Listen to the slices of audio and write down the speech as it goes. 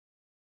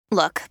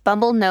Look,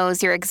 Bumble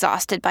knows you're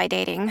exhausted by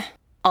dating.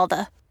 All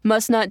the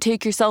must not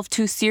take yourself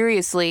too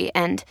seriously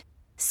and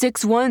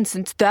 6'1"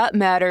 since that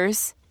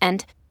matters.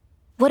 And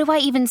what do I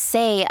even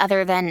say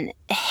other than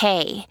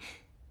hey?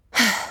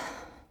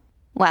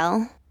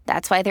 Well,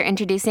 that's why they're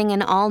introducing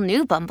an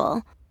all-new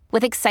Bumble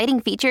with exciting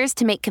features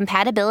to make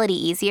compatibility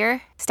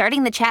easier,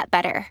 starting the chat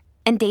better,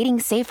 and dating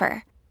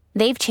safer.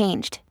 They've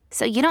changed,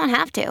 so you don't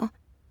have to.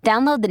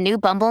 Download the new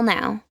Bumble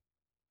now.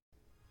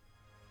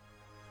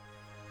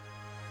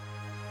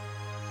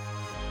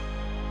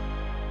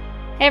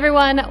 Hey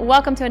everyone,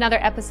 welcome to another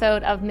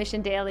episode of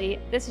Mission Daily.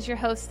 This is your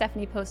host,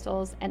 Stephanie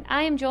Postles, and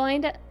I am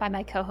joined by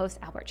my co-host,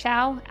 Albert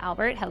Chow.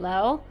 Albert,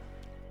 hello.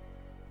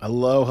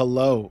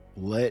 Hello.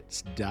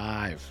 Let's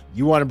dive.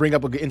 You want to bring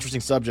up an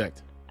interesting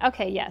subject.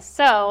 Okay, yes.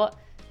 So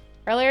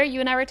earlier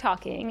you and I were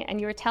talking,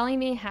 and you were telling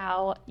me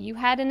how you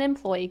had an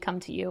employee come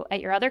to you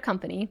at your other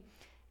company,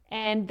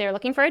 and they're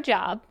looking for a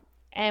job,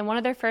 and one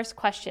of their first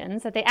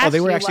questions that they asked you was... Oh,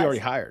 they were actually already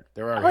hired.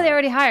 They were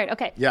already hired.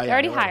 Okay. Yeah, they're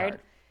already hired.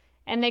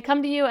 And they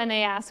come to you and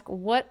they ask,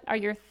 what are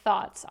your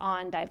thoughts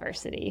on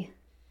diversity?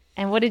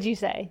 And what did you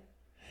say?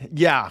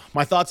 Yeah,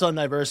 my thoughts on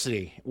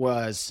diversity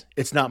was,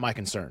 it's not my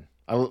concern.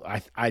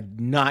 I'm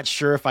not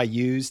sure if I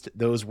used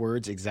those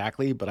words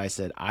exactly, but I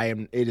said,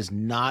 it is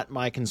not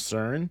my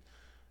concern.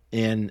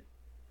 And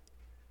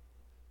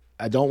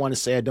I don't want to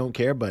say I don't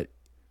care, but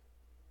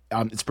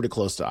it's pretty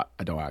close to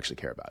I don't actually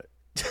care about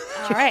it.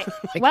 All right.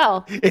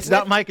 It's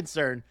not my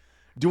concern.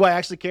 Do I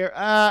actually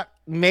care?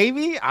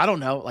 Maybe. I don't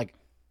know.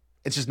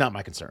 It's just not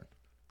my concern.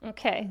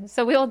 Okay,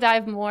 so we'll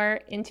dive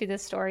more into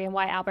this story and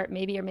why Albert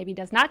maybe or maybe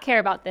does not care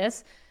about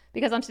this,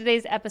 because on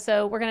today's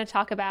episode, we're going to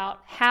talk about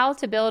how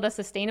to build a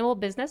sustainable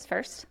business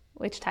first,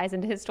 which ties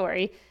into his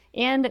story,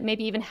 and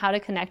maybe even how to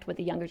connect with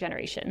the younger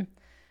generation.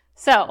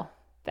 So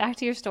back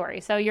to your story.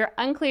 So you're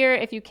unclear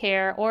if you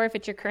care or if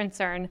it's your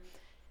concern.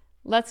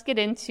 Let's get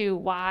into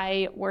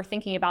why we're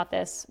thinking about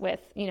this with,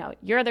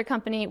 your other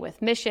company,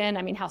 with Mission.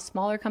 I mean, how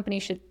smaller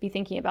companies should be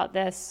thinking about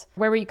this.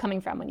 Where were you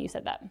coming from when you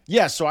said that?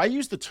 Yeah, so I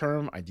use the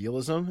term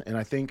idealism, and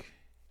I think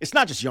it's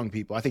not just young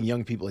people. I think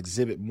young people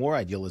exhibit more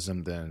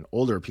idealism than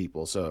older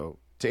people. So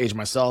to age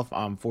myself,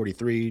 I'm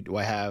 43. Do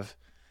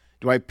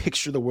I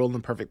picture the world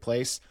in the perfect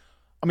place?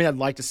 I mean, I'd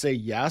like to say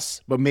yes,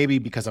 but maybe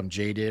because I'm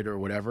jaded or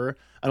whatever,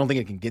 I don't think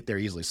it can get there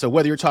easily. So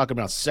whether you're talking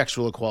about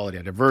sexual equality,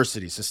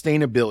 diversity,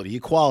 sustainability,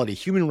 equality,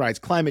 human rights,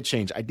 climate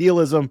change,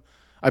 idealism,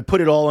 I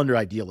put it all under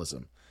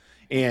idealism.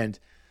 And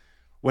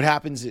what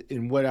happens,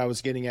 and what I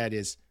was getting at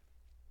is,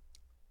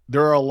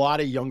 there are a lot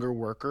of younger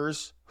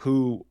workers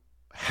who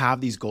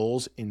have these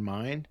goals in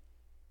mind.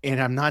 And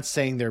I'm not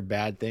saying they're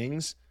bad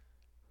things,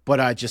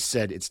 but I just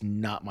said it's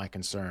not my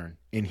concern.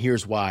 And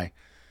here's why.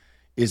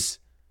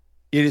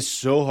 It is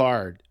so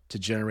hard to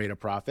generate a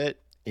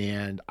profit.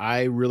 And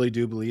I really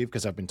do believe,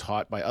 because I've been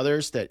taught by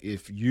others, that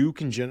if you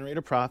can generate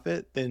a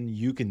profit, then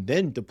you can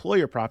then deploy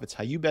your profits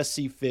how you best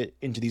see fit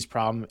into these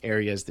problem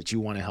areas that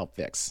you want to help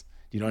fix.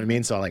 You know what I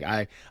mean? So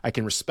I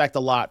can respect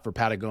a lot for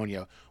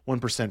Patagonia,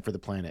 1% for the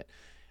planet.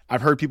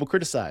 I've heard people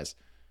criticize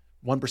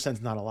 1%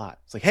 is not a lot.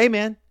 It's like, hey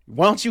man,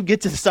 why don't you get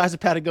to the size of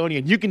Patagonia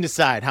and you can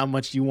decide how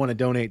much you want to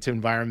donate to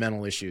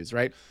environmental issues,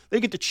 right? They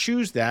get to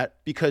choose that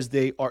because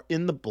they are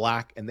in the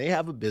black and they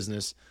have a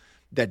business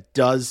that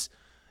does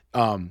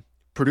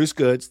produce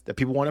goods that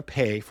people want to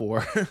pay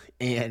for,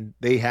 and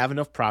they have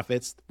enough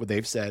profits where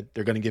they've said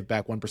they're going to give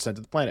back 1%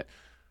 to the planet.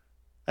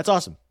 That's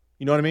awesome.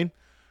 You know what I mean?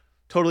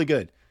 Totally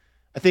good.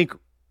 I think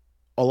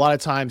a lot of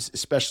times,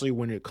 especially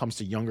when it comes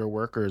to younger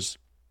workers,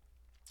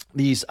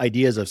 these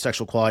ideas of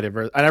sexual equality,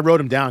 and I wrote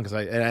them down because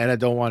I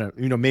don't want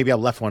to, maybe I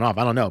left one off.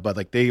 I don't know, but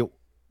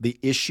the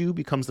issue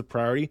becomes the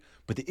priority,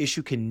 but the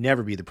issue can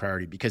never be the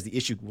priority because the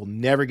issue will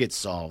never get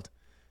solved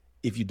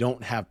if you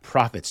don't have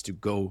profits to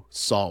go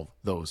solve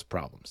those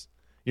problems.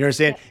 You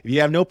understand? Yeah. If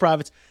you have no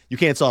profits, you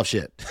can't solve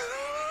shit.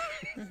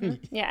 Mm-hmm.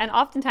 Yeah, and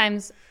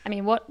oftentimes, I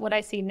mean, what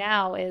I see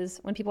now is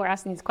when people are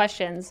asking these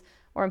questions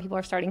or when people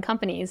are starting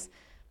companies,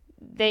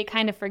 they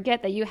kind of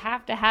forget that you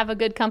have to have a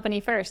good company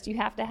first. You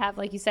have to have,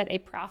 like you said, a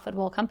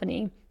profitable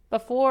company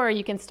before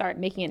you can start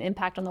making an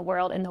impact on the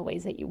world in the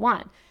ways that you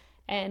want.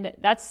 And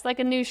that's like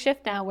a new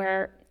shift now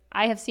where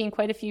I have seen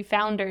quite a few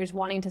founders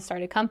wanting to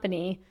start a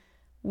company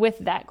with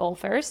that goal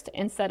first,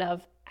 instead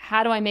of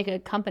how do I make a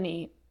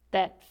company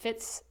that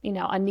fits,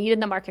 a need in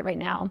the market right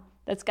now,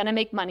 that's going to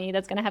make money,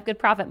 that's going to have good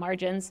profit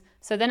margins.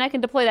 So then I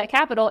can deploy that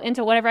capital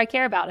into whatever I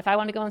care about. If I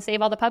want to go and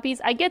save all the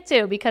puppies, I get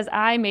to, because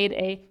I made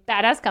a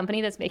badass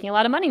company that's making a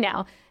lot of money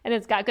now and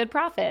it's got good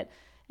profit.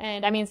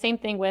 And I mean, same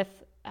thing with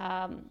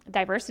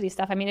diversity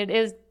stuff. I mean, it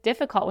is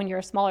difficult when you're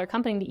a smaller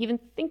company to even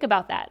think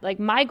about that. Like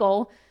my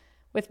goal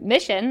with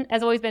Mission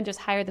has always been just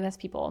hire the best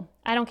people.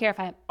 I don't care if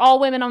I have all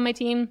women on my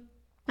team.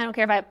 I don't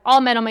care if I have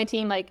all men on my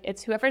team. Like,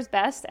 it's whoever's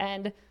best.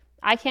 And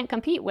I can't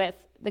compete with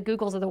the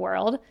Googles of the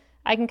world.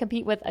 I can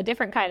compete with a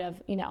different kind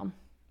of,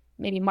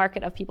 maybe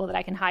market of people that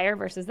I can hire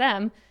versus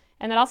them.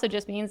 And that also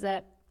just means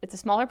that it's a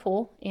smaller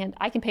pool and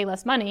I can pay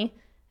less money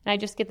and I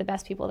just get the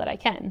best people that I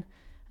can.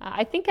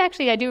 I think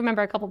actually I do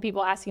remember a couple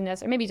people asking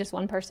this, or maybe just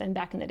one person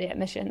back in the day at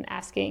Mission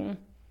asking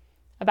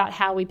about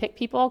how we pick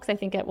people. Because I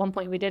think at one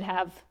point we did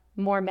have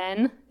more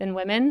men than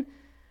women.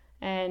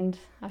 And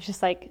I was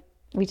just like,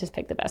 we just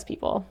pick the best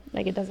people.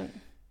 Like it doesn't.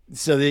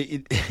 So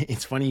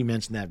it's funny you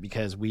mentioned that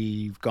because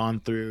we've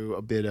gone through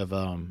a bit of,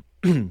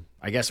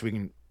 I guess we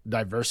can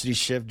diversity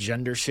shift,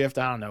 gender shift.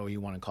 I don't know what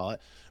you want to call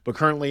it. But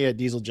currently at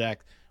DieselJack,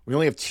 we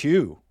only have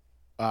 2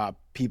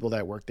 people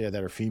that work there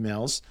that are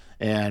females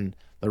and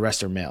the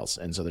rest are males.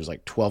 And so there's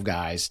like 12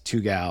 guys,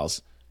 2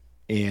 gals,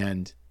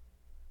 and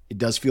it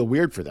does feel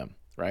weird for them.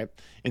 Right.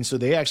 And so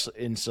they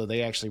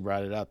actually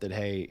brought it up that,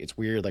 hey, it's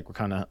weird. Like we're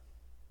kind of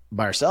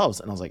by ourselves.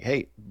 And I was like,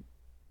 hey,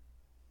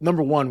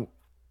 number one,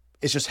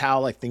 it's just how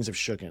like things have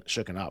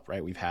shooken up,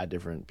 right? We've had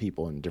different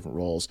people in different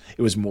roles.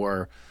 It was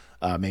more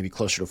maybe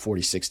closer to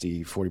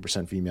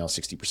 40% female,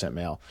 60%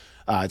 male.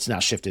 It's now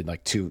shifted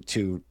like 2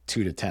 to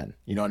 10,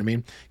 you know what I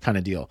mean? Kind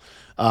of deal.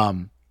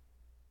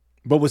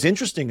 But what's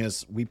interesting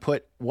is we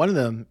put one of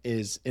them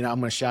is, and I'm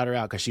going to shout her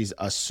out because she's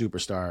a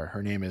superstar.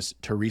 Her name is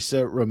Teresa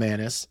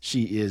Romanis.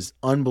 She is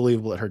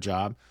unbelievable at her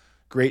job.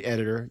 Great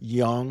editor,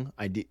 young.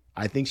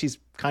 I think she's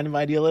kind of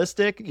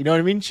idealistic. You know what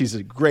I mean? She's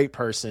a great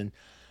person.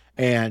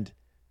 And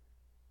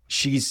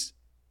she's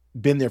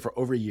been there for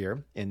over a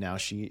year. And now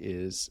she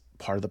is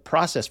part of the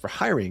process for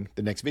hiring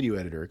the next video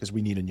editor because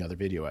we need another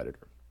video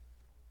editor.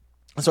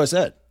 And so I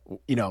said,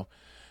 you know,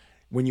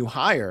 when you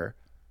hire,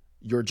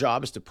 your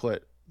job is to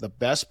put the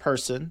best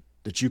person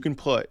that you can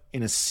put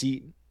in a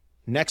seat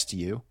next to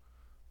you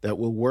that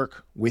will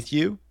work with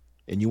you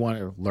and you want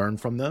to learn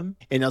from them.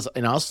 And I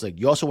was like,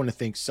 you also want to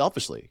think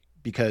selfishly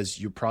because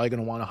you're probably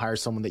going to want to hire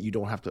someone that you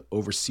don't have to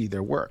oversee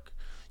their work.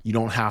 You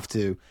don't have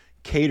to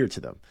cater to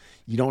them.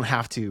 You don't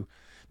have to,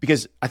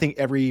 because I think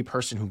every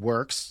person who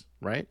works,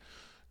 right,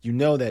 you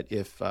know that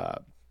if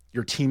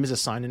your team is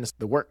assigned in this,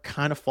 the work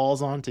kind of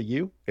falls on to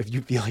you if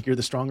you feel like you're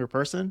the stronger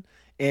person.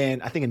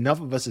 And I think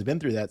enough of us have been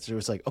through that. So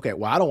it's like, okay,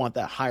 well, I don't want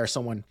that. Hire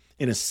someone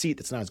in a seat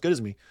that's not as good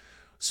as me.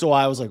 So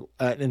I was like,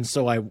 and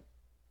so I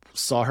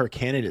saw her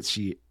candidates.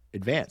 She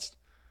advanced.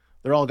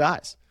 They're all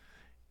guys.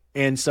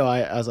 And so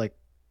I was like,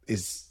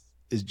 is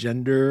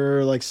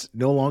gender like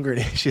no longer an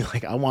issue?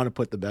 Like, I want to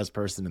put the best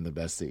person in the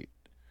best seat.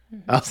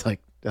 Mm-hmm. I was like,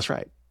 that's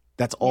right.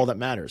 That's all that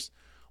matters.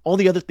 All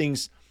the other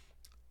things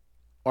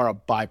are a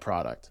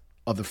byproduct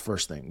of the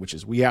first thing, which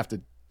is we have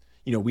to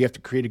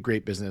create a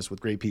great business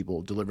with great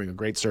people delivering a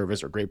great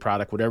service or great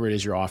product, whatever it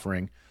is you're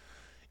offering.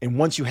 And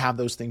once you have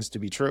those things to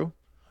be true,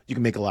 you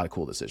can make a lot of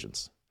cool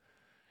decisions.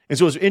 And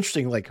so it was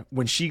interesting, like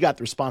when she got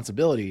the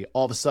responsibility,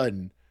 all of a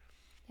sudden,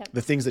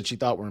 the things that she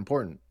thought were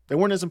important, they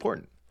weren't as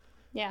important.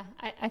 Yeah,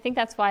 I think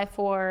that's why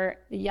for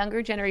the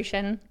younger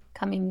generation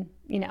coming,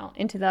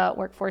 into the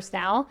workforce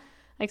now,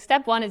 like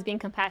step one is being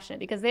compassionate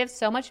because they have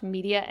so much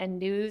media and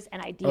news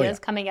and ideas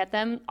coming at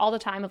them all the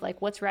time of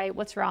like, what's right,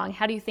 what's wrong,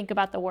 how do you think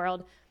about the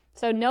world?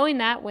 So knowing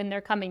that when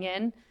they're coming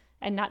in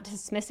and not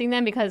dismissing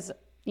them because,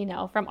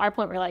 from our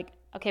point, we're like,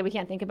 okay, we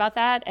can't think about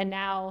that. And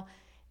now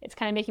it's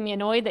kind of making me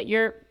annoyed that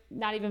you're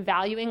not even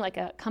valuing like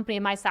a company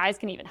of my size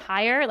can even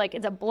hire. Like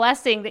it's a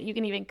blessing that you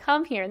can even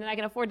come here and then I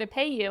can afford to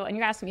pay you. And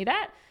you're asking me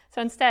that.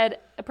 So instead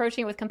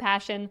approaching it with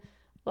compassion,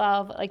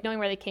 love, like knowing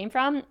where they came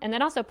from, and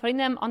then also putting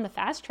them on the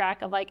fast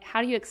track of like,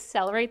 how do you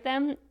accelerate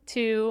them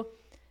to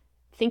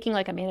thinking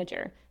like a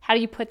manager? How do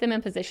you put them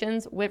in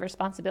positions with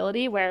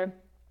responsibility where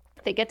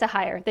they get to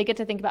hire, they get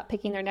to think about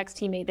picking their next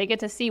teammate, they get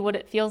to see what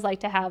it feels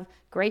like to have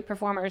great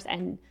performers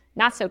and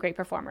not so great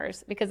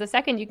performers? Because the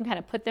second you can kind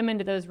of put them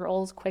into those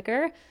roles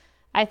quicker,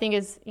 I think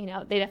is, they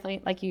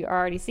definitely, like you are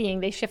already seeing,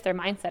 they shift their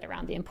mindset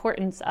around the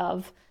importance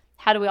of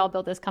how do we all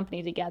build this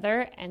company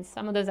together? And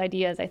some of those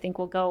ideas I think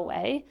will go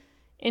away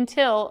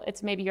until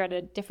it's maybe you're at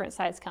a different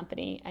size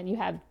company and you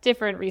have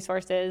different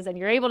resources and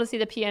you're able to see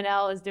the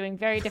P&L is doing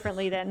very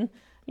differently than,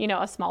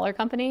 a smaller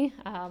company.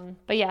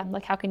 But yeah,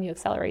 like how can you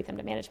accelerate them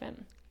to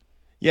management?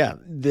 Yeah.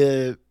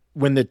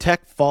 When the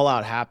tech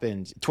fallout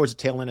happened towards the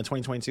tail end of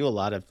 2022, a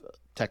lot of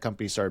tech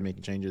companies started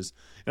making changes.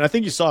 And I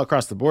think you saw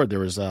across the board, there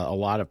was a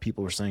lot of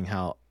people were saying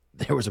how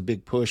there was a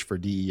big push for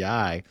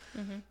DEI,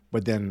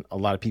 but then a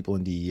lot of people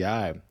in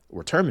DEI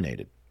were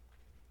terminated.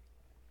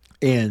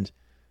 And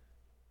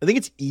I think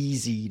it's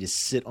easy to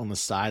sit on the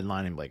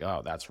sideline and be like,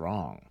 oh, that's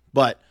wrong.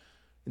 But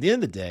at the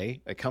end of the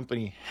day, a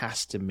company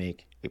has to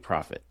make a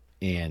profit.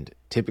 And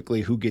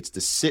typically who gets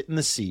to sit in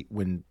the seat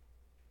when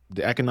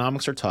the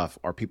economics are tough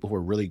are people who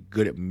are really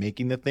good at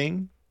making the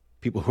thing,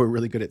 people who are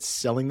really good at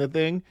selling the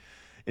thing.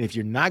 And if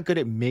you're not good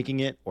at making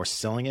it or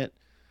selling it,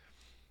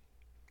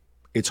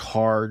 it's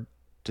hard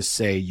to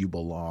say you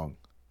belong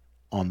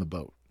on the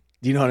boat.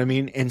 Do you know what I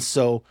mean? And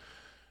so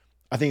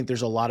I think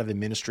there's a lot of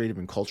administrative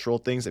and cultural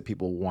things that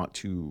people want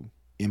to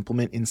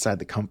implement inside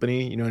the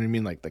company. You know what I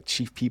mean? Like the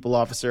chief people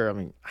officer. I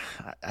mean,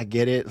 I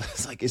get it.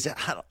 It's like,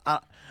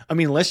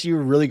 unless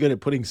you're really good at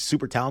putting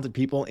super talented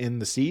people in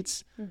the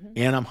seats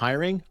and I'm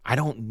hiring, I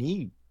don't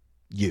need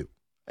you.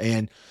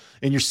 And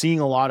you're seeing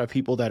a lot of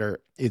people that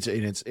are,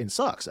 it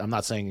sucks. I'm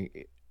not saying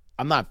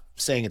I'm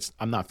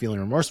not feeling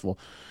remorseful.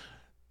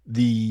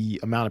 The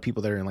amount of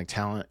people that are in like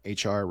talent,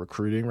 HR,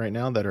 recruiting right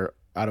now that are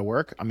out of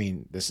work, I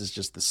mean, this is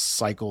just the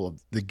cycle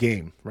of the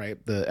game, right?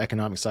 The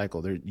economic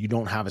cycle. You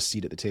don't have a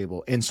seat at the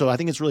table. And so I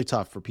think it's really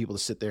tough for people to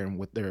sit there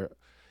and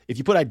if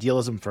you put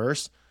idealism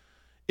first,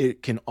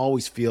 it can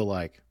always feel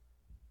like,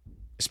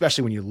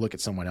 especially when you look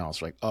at someone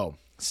else, like, oh,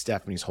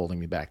 Stephanie's holding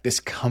me back. This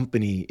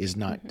company does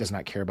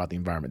not care about the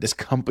environment. This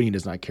company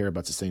does not care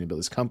about sustainability.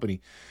 This company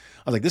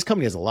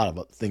has a lot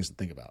of things to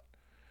think about.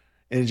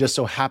 And it just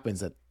so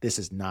happens that this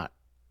is not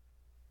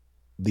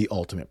the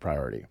ultimate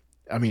priority.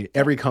 I mean,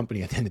 every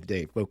company at the end of the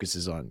day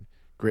focuses on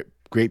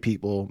great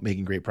people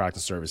making great products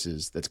and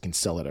services that can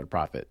sell it at a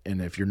profit.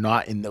 And if you're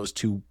not in those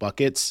two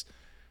buckets,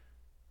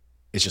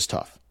 it's just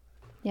tough.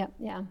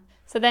 Yeah.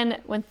 So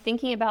then when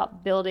thinking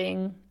about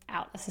building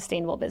out a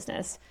sustainable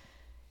business,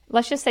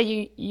 let's just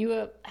say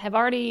you're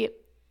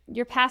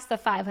past the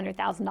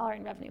 $500,000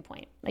 in revenue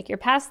point. Like, you're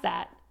past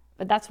that,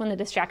 but that's when the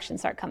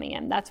distractions start coming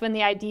in. That's when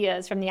the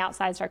ideas from the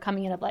outside start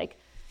coming in of like,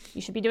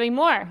 you should be doing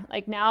more.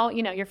 Like, now,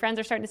 your friends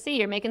are starting to see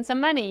you're making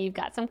some money. You've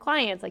got some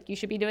clients. Like, you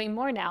should be doing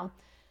more now.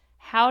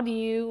 How do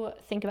you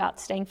think about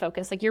staying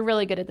focused? Like, you're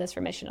really good at this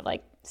for Mission of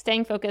like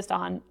staying focused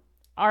on,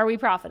 are we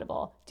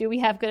profitable? Do we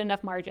have good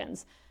enough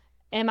margins?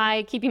 Am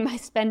I keeping my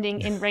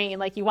spending in rein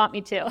like you want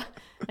me to?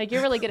 Like,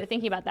 you're really good at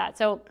thinking about that.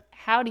 So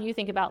how do you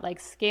think about like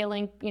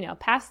scaling,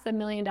 past the $1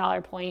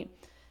 million point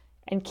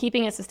and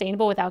keeping it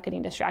sustainable without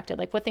getting distracted?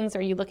 Like, what things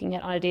are you looking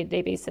at on a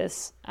day-to-day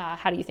basis?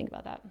 How do you think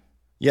about that?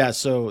 Yeah.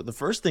 So the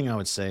first thing I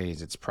would say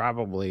is it's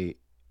probably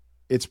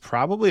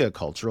a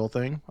cultural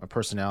thing, a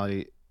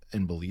personality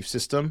and belief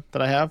system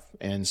that I have.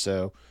 And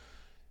so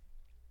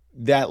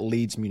that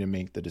leads me to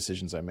make the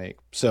decisions I make.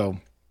 So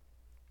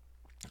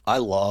I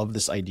love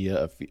this idea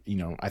of,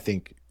 I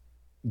think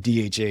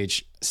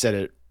DHH said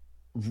it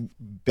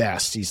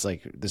best. He's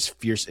like this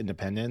fierce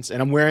independence.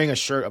 And I'm wearing a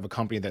shirt of a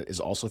company that is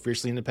also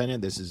fiercely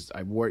independent.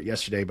 I wore it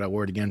yesterday, but I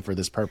wore it again for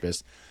this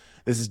purpose.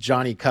 This is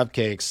Johnny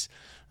Cupcakes.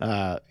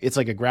 It's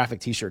like a graphic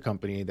t-shirt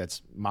company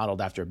that's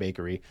modeled after a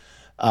bakery.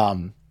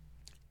 And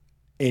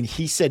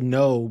he said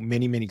no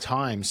many, many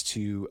times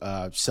to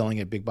selling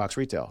at big box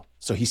retail.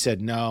 So he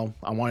said, no,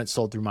 I want it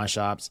sold through my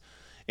shops.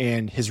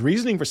 And his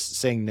reasoning for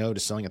saying no to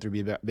selling it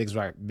through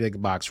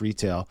big box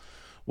retail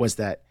was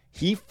that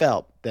he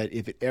felt that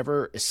if it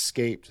ever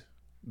escaped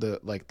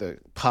the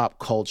pop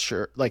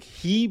culture,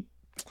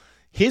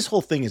 his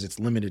whole thing is it's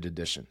limited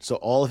edition. So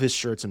all of his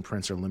shirts and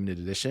prints are limited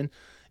edition.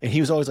 And he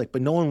was always like,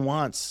 but no one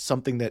wants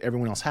something that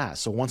everyone else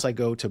has. So once I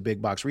go to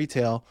big box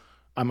retail,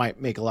 I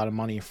might make a lot of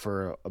money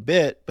for a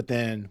bit, but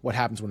then what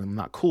happens when I'm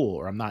not cool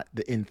or I'm not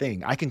the in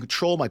thing? I can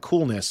control my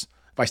coolness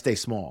if I stay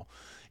small.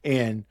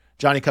 And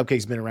Johnny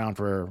Cupcake's been around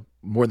for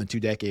more than 2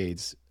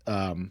 decades,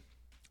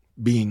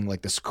 being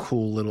like this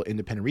cool little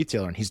independent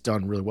retailer, and he's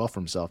done really well for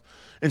himself.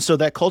 And so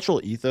that cultural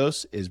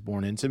ethos is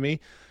born into me.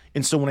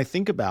 And so when I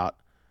think about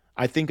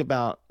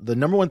the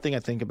number one thing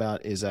I think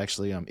about is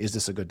actually, is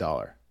this a good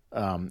dollar?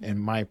 And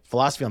my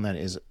philosophy on that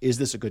is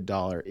this a good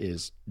dollar?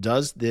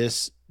 Does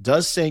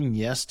saying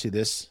yes to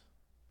this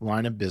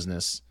line of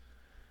business,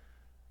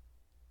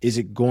 is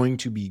it going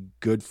to be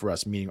good for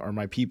us? Meaning, are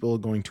my people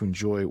going to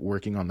enjoy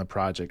working on the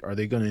project? Are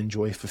they going to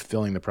enjoy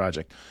fulfilling the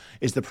project?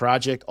 Is the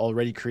project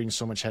already creating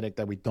so much headache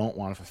that we don't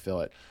want to fulfill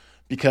it?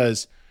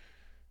 Because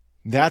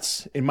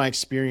that's, in my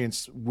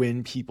experience,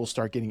 when people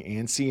start getting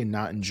antsy and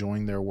not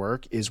enjoying their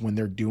work is when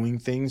they're doing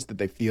things that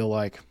they feel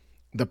like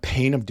the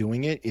pain of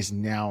doing it is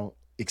now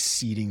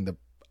exceeding the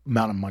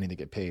amount of money they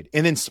get paid.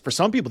 And then for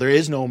some people, there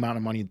is no amount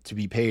of money to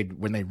be paid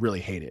when they really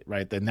hate it,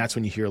 right? Then that's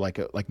when you hear like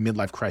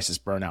midlife crisis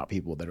burnout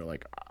people that are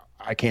like,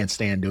 I can't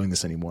stand doing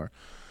this anymore.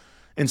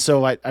 And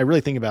so I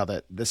really think about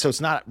that. So it's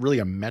not really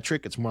a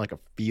metric. It's more like a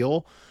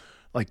feel.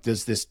 Like,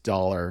 does this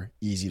dollar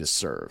easy to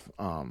serve?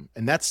 And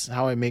that's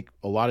how I make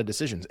a lot of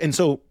decisions. And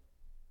so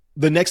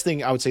the next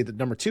thing I would say that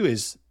number 2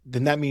 is,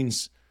 then that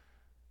means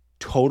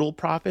total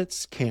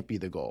profits can't be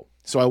the goal.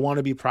 So I want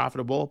to be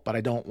profitable, but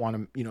I don't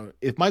want to,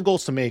 if my goal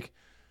is to make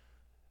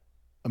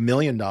 $1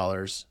 million,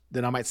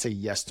 then I might say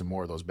yes to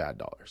more of those bad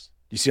dollars.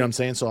 You see what I'm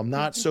saying? So I'm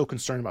not so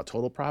concerned about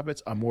total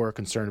profits. I'm more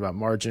concerned about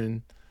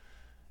margin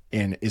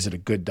and is it a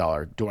good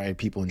dollar? Do I have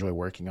people enjoy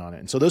working on it?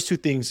 And so those 2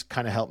 things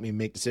kind of help me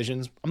make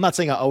decisions. I'm not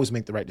saying I always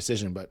make the right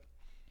decision, but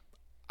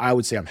I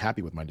would say I'm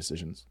happy with my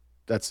decisions.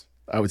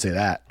 I would say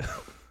that.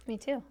 Me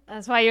too.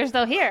 That's why you're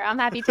still here. I'm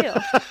happy too.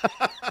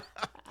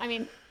 I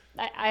mean,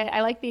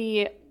 I like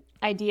the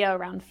idea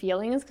around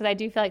feelings because I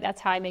do feel like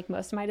that's how I make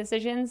most of my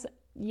decisions.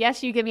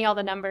 Yes, you give me all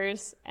the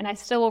numbers and I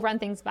still will run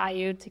things by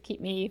you to keep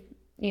me,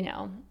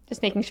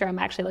 just making sure I'm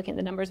actually looking at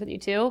the numbers with you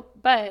too.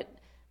 But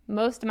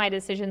most of my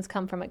decisions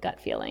come from a gut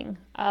feeling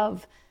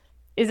of,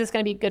 is this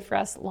going to be good for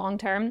us long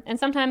term? And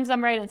sometimes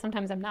I'm right and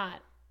sometimes I'm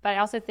not. But I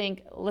also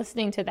think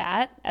listening to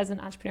that as an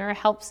entrepreneur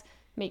helps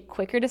make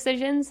quicker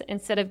decisions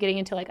instead of getting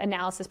into like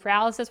analysis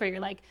paralysis where you're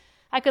like,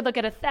 I could look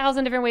at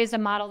 1,000 different ways to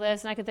model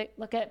this and I could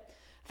look at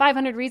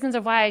 500 reasons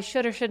of why I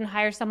should or shouldn't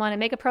hire someone and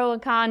make a pro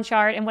and con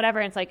chart and whatever.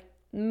 And it's like,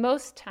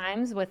 most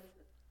times with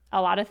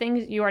a lot of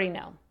things, you already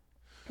know.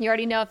 You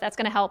already know if that's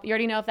going to help. You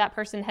already know if that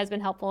person has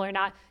been helpful or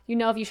not. You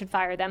know if you should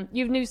fire them.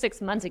 You knew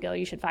 6 months ago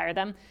you should fire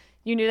them.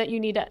 you knew that you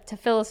need to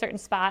fill a certain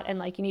spot and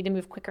like you need to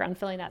move quicker on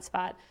filling that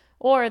spot,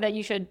 or that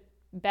you should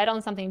bet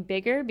on something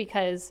bigger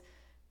because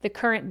the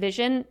current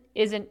vision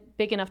isn't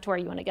big enough to where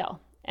you want to go.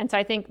 And so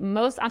I think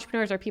most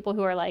entrepreneurs are people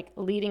who are like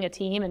leading a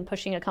team and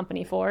pushing a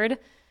company forward,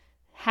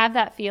 have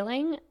that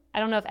feeling. I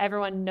don't know if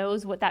everyone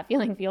knows what that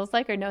feeling feels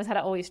like or knows how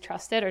to always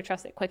trust it or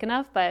trust it quick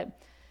enough, but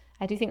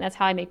I do think that's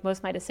how I make most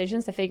of my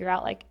decisions, to figure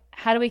out like,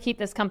 how do we keep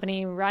this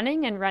company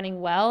running and running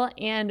well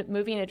and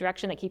moving in a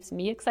direction that keeps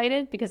me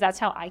excited, because that's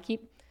how I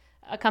keep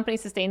a company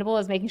sustainable,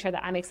 is making sure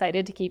that I'm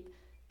excited to keep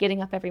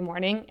getting up every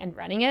morning and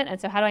running it. And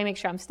so how do I make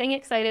sure I'm staying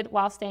excited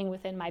while staying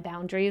within my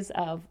boundaries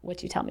of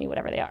what you tell me,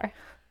 whatever they are?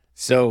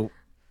 So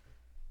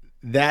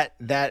that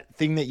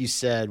thing that you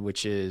said,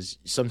 which is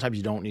sometimes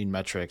you don't need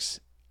metrics,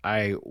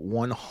 I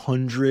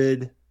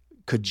 100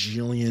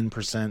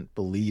 kajillion%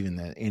 believe in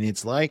that. And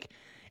it's like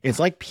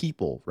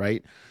people,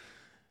 right?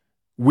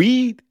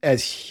 We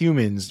as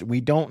humans,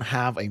 we don't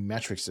have a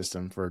metric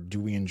system for, do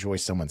we enjoy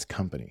someone's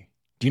company?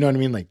 Do you know what I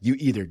mean? Like, you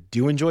either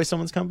do enjoy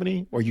someone's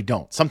company or you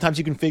don't. Sometimes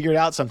you can figure it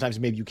out. Sometimes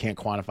maybe you can't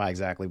quantify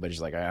exactly, but it's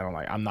like,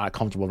 I'm not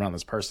comfortable around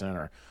this person,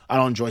 or I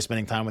don't enjoy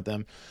spending time with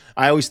them.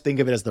 I always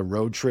think of it as the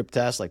road trip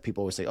test. Like,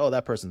 people always say, oh,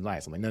 that person's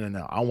nice. I'm like,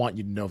 no. I want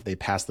you to know if they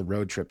pass the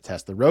road trip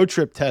test. The road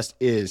trip test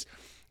is,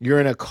 you're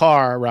in a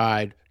car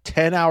ride,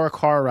 10-hour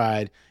car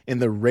ride,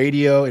 and the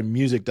radio and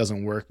music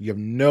doesn't work. You have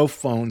no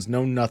phones,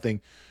 no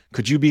nothing.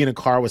 Could you be in a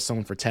car with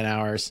someone for 10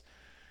 hours?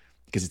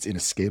 Because it's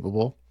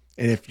inescapable.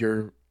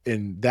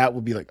 And that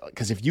will be like,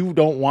 because if you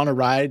don't want to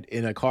ride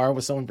in a car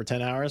with someone for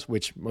 10 hours,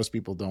 which most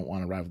people don't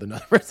want to ride with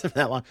another person for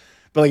that long,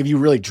 but like if you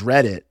really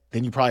dread it,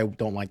 then you probably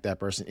don't like that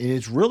person. And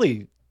it's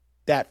really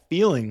that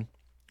feeling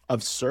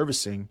of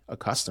servicing a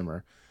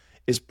customer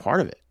is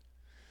part of it.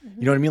 Mm-hmm.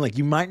 You know what I mean? Like,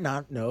 you might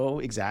not know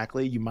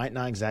exactly, you might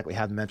not exactly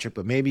have the metric,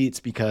 but maybe it's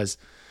because,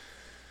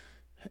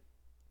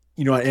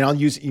 and I'll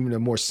use even a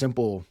more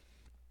simple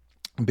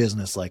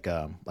business like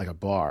a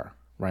bar,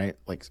 right?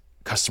 Like,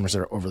 customers that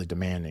are overly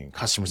demanding,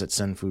 customers that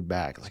send food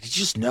back. Like, you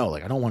just know,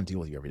 like, I don't want to deal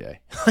with you every day.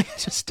 Like, I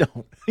just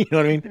don't. You know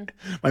what I mean?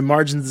 Mm-hmm. My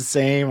margin's the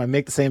same. I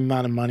make the same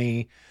amount of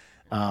money.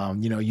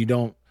 You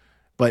don't,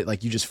 but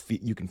like,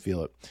 you can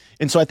feel it.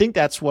 And so I think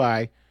that's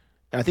why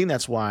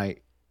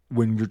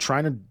when you're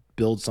trying to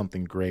build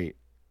something great,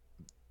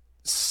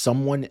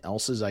 someone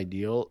else's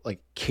ideal, like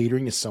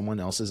catering to someone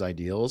else's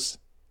ideals,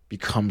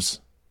 it's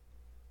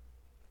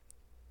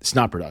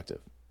not productive.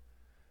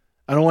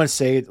 I don't want to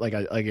say it I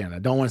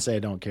don't want to say I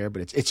don't care,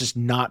 but it's just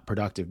not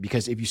productive,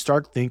 because if you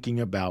start thinking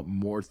about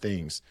more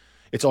things,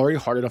 it's already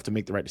hard enough to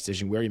make the right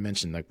decision. We already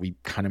mentioned, like, we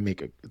kind of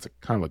it's a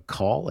kind of a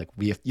call. Like,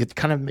 you have to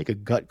kind of make a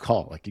gut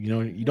call. Like,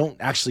 you don't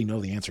actually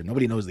know the answer.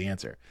 Nobody knows the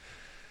answer.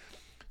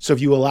 So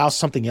if you allow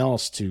something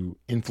else to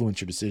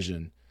influence your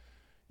decision,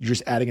 you're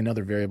just adding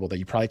another variable that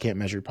you probably can't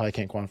measure, you probably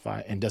can't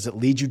quantify. And does it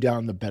lead you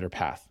down the better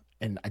path?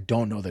 And I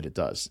don't know that it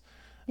does.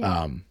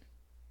 Yeah.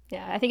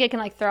 Yeah, I think it can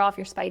like throw off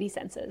your spidey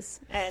senses.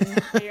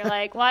 And you're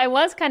like, well, I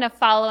was kind of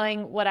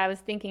following what I was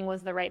thinking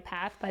was the right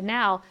path, but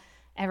now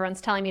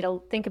everyone's telling me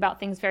to think about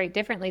things very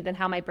differently than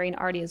how my brain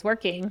already is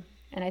working.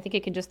 And I think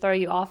it can just throw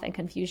you off and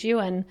confuse you.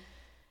 And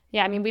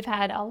yeah, I mean, we've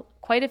had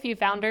quite a few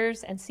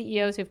founders and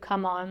CEOs who've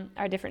come on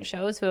our different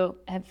shows who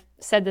have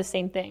said the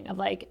same thing of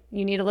like,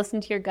 you need to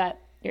listen to your gut,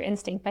 your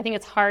instinct. I think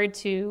it's hard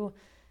to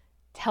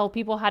tell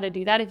people how to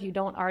do that if you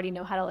don't already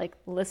know how to like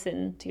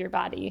listen to your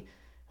body.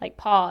 Like,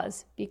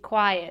 pause, be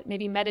quiet,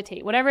 maybe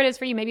meditate, whatever it is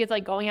for you. Maybe it's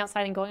like going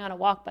outside and going on a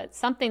walk, but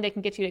something that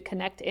can get you to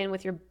connect in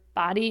with your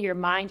body, your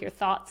mind, your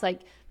thoughts,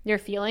 like your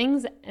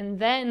feelings, and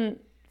then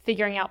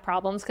figuring out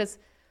problems. Because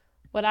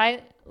what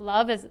I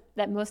love is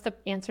that most of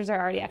the answers are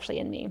already actually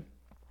in me.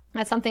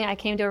 That's something I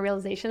came to a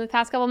realization the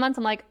past couple of months.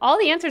 I'm like, all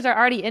the answers are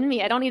already in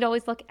me. I don't need to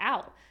always look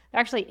out.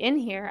 They're actually in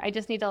here. I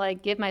just need to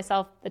like give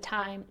myself the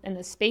time and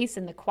the space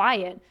and the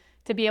quiet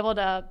to be able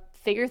to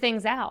figure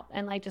things out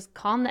and like just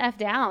calm the F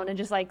down and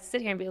just like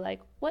sit here and be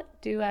like,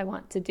 what do I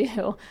want to do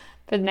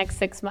for the next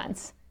 6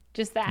 months?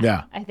 Just that.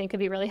 Yeah. I think could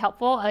be really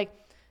helpful. Like,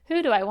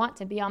 who do I want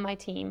to be on my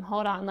team?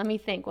 Hold on, let me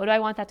think. What do I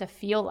want that to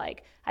feel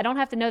like? I don't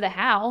have to know the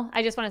how.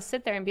 I just want to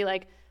sit there and be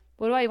like,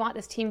 what do I want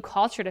this team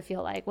culture to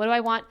feel like? What do I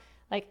want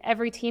like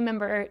every team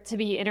member to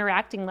be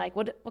interacting like?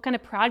 What kind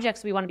of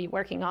projects do we want to be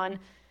working on?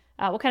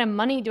 What kind of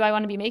money do I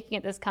want to be making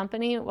at this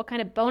company? What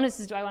kind of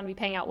bonuses do I want to be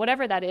paying out?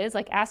 Whatever that is,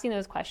 like asking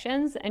those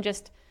questions and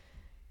just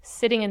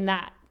sitting in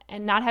that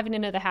and not having to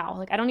know the how.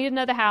 Like, I don't need to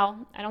know the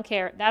how. I don't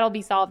care. That'll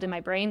be solved in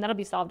my brain. That'll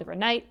be solved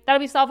overnight. That'll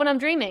be solved when I'm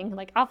dreaming.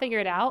 Like, I'll figure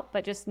it out.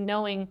 But just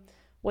knowing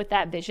what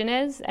that vision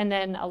is and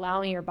then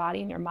allowing your body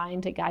and your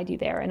mind to guide you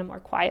there in a more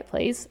quiet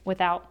place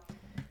without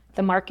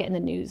the market and the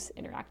news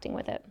interacting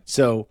with it.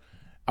 So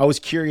I was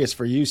curious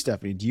for you,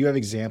 Stephanie, do you have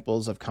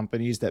examples of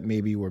companies that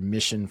maybe were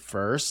mission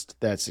first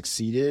that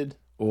succeeded?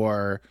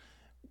 Or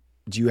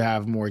do you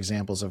have more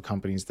examples of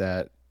companies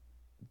that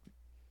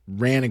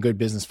ran a good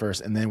business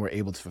first and then were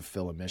able to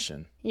fulfill a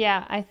mission?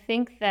 Yeah, I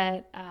think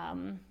that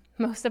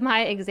most of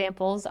my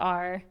examples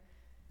are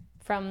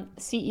from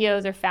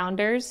CEOs or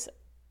founders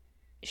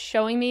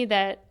showing me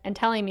that and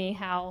telling me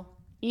how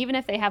even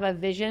if they have a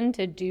vision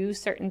to do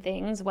certain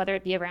things, whether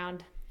it be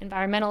around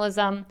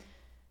environmentalism,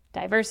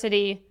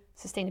 diversity,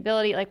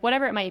 sustainability, like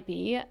whatever it might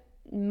be,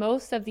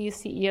 most of these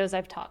CEOs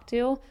I've talked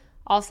to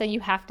all say you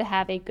have to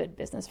have a good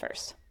business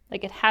first.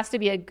 Like it has to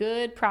be a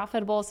good,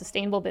 profitable,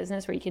 sustainable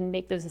business where you can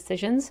make those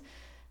decisions.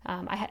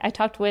 I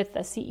talked with a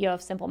CEO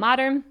of Simple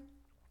Modern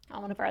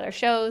on one of our other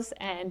shows,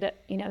 and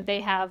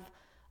they have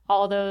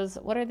all those,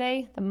 what are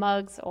they? The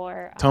mugs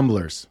or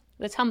tumblers.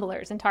 The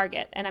tumblers in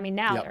Target. And I mean,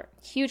 now they're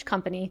a huge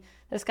company.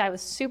 This guy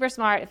was super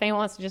smart. If anyone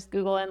wants to just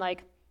Google in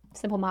like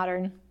Simple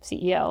Modern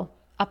CEO,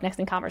 Up Next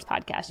in Commerce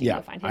podcast, you can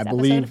go find his episode. I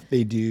believe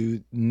they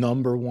do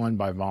number one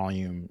by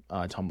volume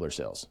tumbler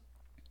sales.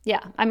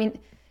 Yeah. I mean,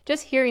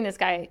 just hearing this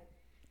guy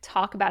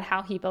talk about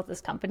how he built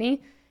this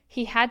company,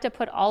 he had to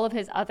put all of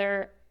his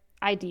other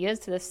ideas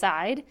to the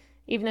side,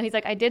 even though he's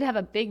like, I did have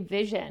a big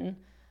vision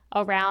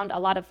around a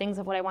lot of things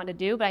of what I wanted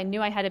to do, but I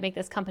knew I had to make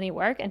this company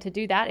work. And to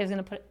do that, it was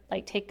going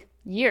to take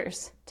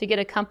years to get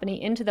a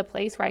company into the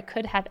place where I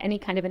could have any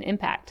kind of an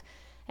impact.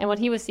 And what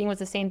he was seeing was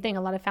the same thing.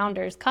 A lot of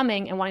founders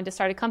coming and wanting to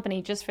start a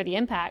company just for the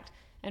impact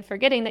and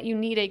forgetting that you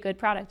need a good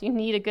product, you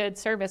need a good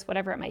service,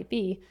 whatever it might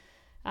be.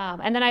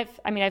 And then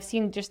I've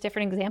seen just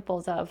different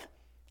examples of,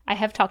 I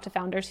have talked to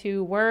founders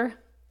who were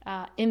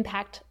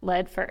impact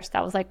led first.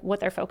 That was like what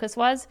their focus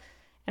was.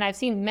 And I've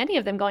seen many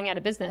of them going out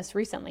of business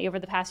recently over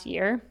the past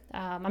year.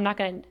 I'm not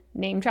going to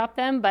name drop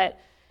them, but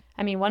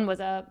I mean, one was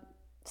a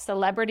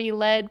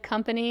celebrity-led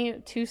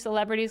company, 2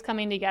 celebrities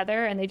coming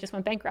together, and they just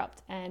went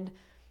bankrupt. And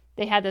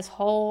they had this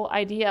whole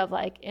idea of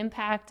like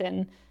impact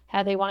and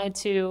how they wanted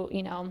to,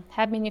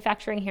 have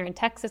manufacturing here in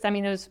Texas. I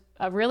mean, it was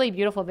a really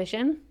beautiful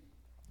vision,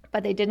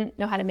 but they didn't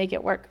know how to make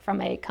it work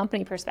from a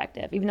company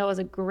perspective, even though it was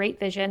a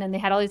great vision and they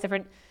had all these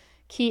different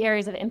key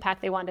areas of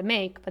impact they wanted to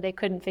make, but they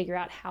couldn't figure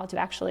out how to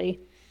actually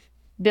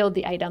build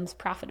the items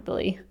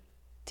profitably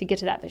to get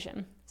to that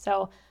vision.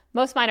 So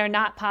most of mine are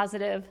not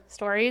positive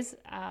stories,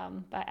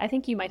 but I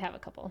think you might have a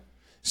couple.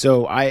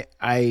 So I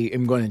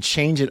am going to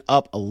change it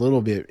up a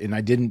little bit, and I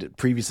didn't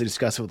previously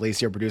discuss it with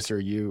Lacey, our producer, or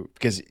you,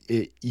 because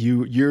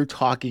your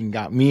talking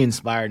got me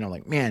inspired, and I'm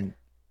like, man,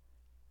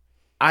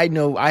 I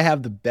know I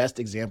have the best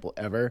example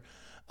ever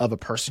of a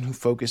person who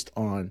focused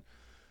on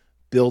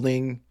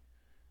building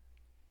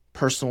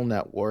personal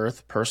net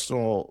worth,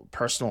 personal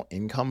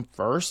income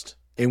first.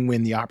 And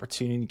when the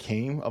opportunity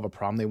came of a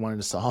problem they wanted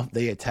to solve,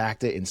 they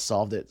attacked it and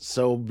solved it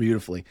so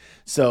beautifully.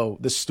 So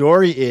the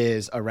story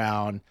is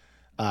around,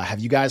 have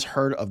you guys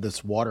heard of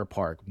this water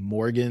park,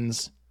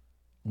 Morgan's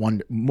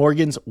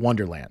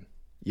Wonderland?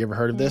 You ever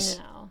heard of this?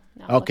 No.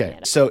 Okay.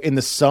 So in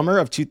the summer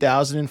of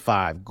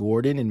 2005,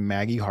 Gordon and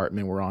Maggie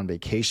Hartman were on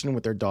vacation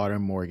with their daughter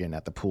Morgan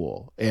at the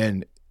pool.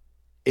 And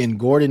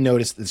Gordon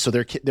noticed that, so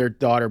their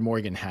daughter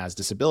Morgan has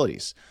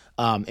disabilities.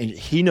 And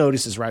he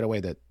notices right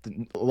away that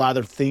a lot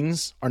of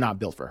things are not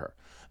built for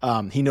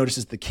her. He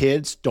notices the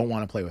kids don't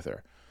want to play with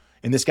her.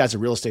 And this guy's a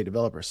real estate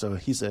developer. So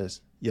he says,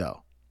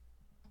 yo,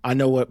 I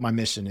know what my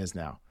mission is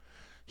now.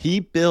 He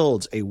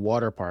builds a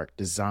water park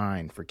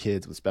designed for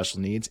kids with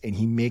special needs, and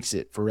he makes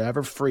it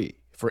forever free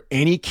for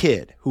any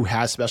kid who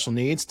has special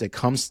needs that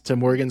comes to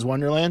Morgan's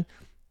Wonderland.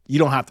 You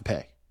don't have to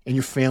pay, and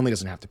your family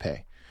doesn't have to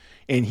pay.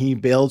 And he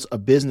builds a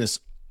business.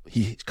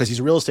 Because he's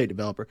a real estate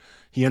developer,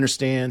 he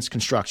understands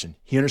construction.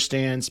 He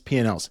understands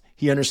P&Ls.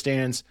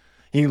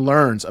 He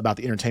learns about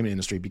the entertainment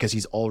industry because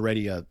he's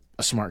already a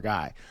smart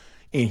guy.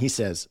 And he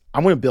says,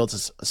 I'm going to build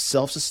a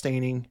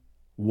self-sustaining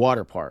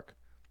water park,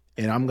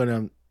 and I'm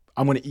going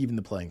to even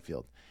the playing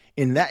field.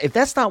 And that, if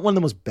that's not one of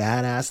the most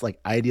badass, like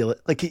ideal,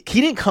 like he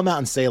didn't come out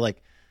and say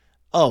like,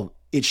 oh,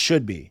 it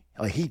should be.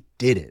 Like he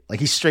did it. Like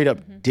he straight up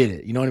did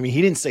it. You know what I mean?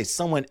 He didn't say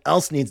someone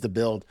else needs to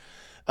build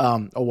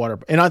a water.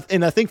 And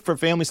I think for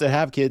families that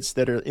have kids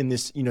that are in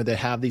this, that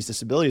have these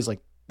disabilities,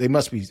 like they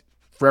must be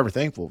forever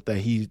thankful that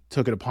he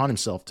took it upon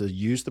himself to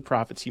use the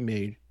profits he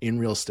made in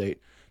real estate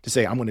to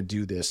say, I'm going to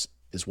do this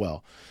as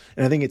well.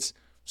 And I think it's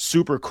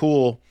super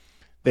cool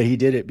that he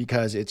did it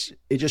because it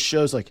just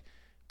shows like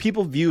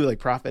people view like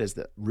profit as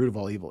the root of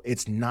all evil.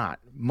 It's not.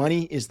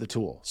 Money is the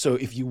tool. So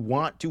if you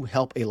want to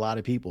help a lot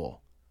of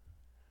people,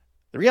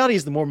 the reality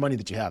is the more money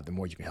that you have, the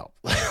more you can help.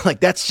 Like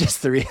that's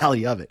just the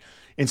reality of it.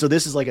 And so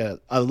this is like a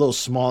little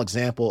small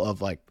example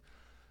of like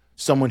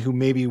someone who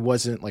maybe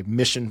wasn't like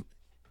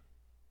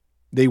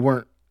they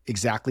weren't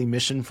exactly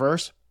mission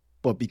first,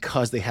 but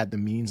because they had the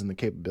means and the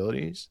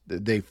capabilities,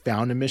 they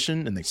found a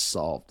mission and they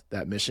solved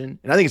that mission.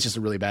 And I think it's just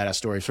a really badass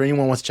story. For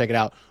anyone who wants to check it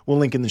out, we'll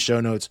link in the show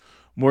notes.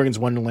 Morgan's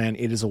Wonderland.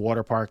 It is a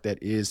water park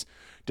that is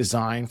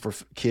designed for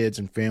kids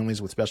and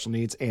families with special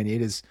needs. And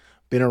it has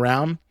been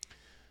around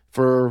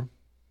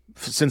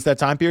since that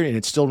time period, and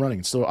it's still running.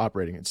 It's still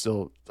operating. It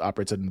still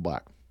operates in the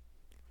black.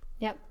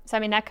 Yep. So, I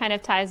mean, that kind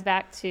of ties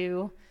back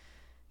to,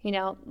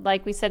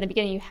 like we said in the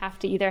beginning, you have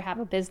to either have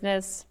a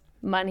business,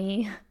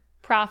 money,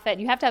 profit.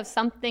 You have to have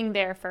something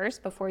there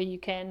first before you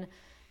can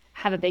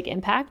have a big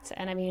impact.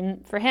 And I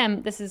mean, for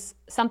him, this is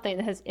something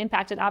that has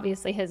impacted,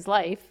 obviously, his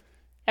life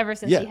ever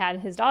since he had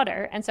his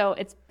daughter. And so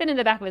it's been in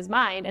the back of his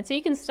mind. And so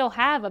you can still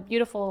have a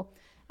beautiful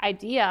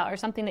idea or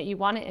something that you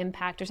want to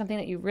impact or something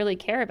that you really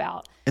care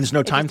about. And there's no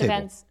It just timetable.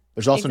 depends.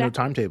 There's also no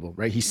Exactly. timetable,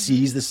 right? He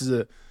sees this is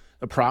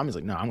a problem. He's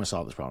like, no, I'm going to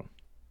solve this problem.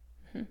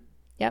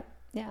 Yep.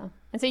 Yeah.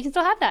 And so you can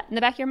still have that in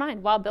the back of your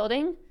mind while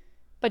building,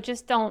 but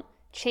just don't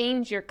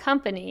change your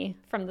company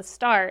from the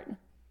start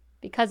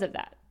because of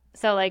that.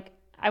 So like,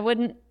 I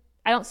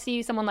don't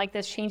see someone like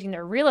this changing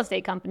their real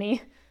estate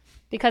company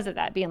because of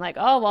that, being like,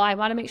 oh, well, I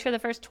want to make sure the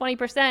first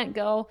 20%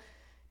 go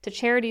to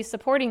charities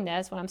supporting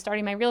this when I'm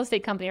starting my real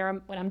estate company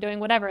or when I'm doing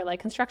whatever, like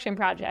construction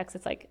projects.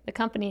 It's like the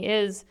company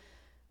is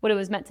what it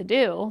was meant to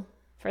do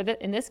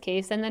in this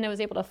case. And then it was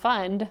able to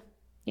fund,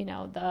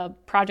 the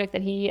project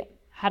that he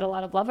had a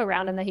lot of love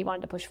around and that he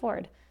wanted to push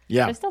forward.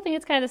 Yeah. But I still think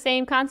it's kind of the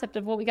same concept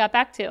of what we got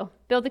back to.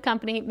 Build the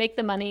company, make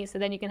the money, so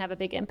then you can have a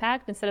big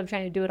impact instead of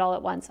trying to do it all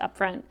at once up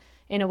front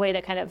in a way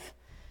that kind of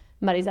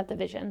muddies up the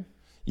vision.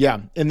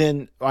 Yeah. And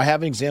then I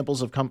have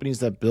examples of companies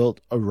that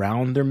built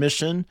around their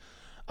mission,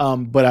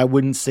 but I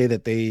wouldn't say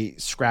that they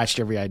scratched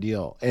every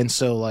ideal. And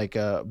so like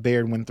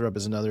Bayard Winthrop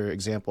is another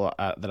example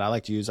that I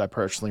like to use. I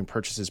personally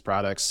purchase his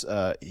products.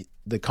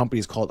 The company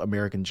is called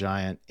American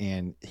Giant,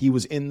 and he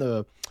was in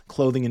the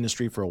clothing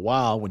industry for a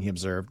while when he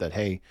observed that,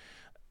 hey,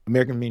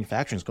 American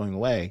manufacturing is going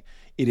away.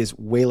 It is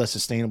way less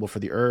sustainable for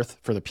the earth,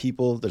 for the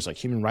people. There's like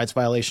human rights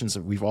violations.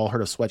 We've all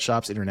heard of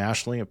sweatshops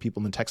internationally of people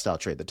in the textile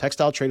trade. The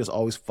textile trade has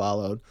always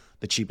followed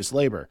the cheapest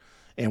labor.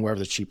 And wherever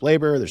there's cheap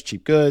labor, there's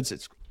cheap goods.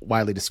 It's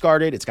widely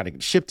discarded. It's got to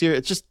get shipped here.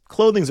 It's just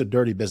clothing's a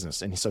dirty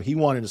business. And so he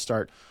wanted to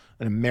start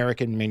an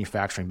American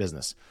manufacturing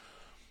business.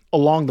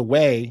 Along the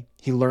way,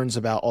 he learns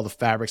about all the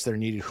fabrics that are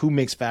needed, who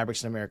makes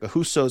fabrics in America,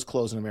 who sews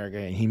clothes in America,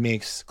 and he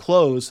makes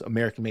clothes,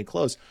 American-made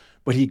clothes.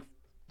 But he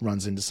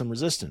runs into some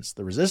resistance.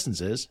 The resistance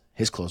is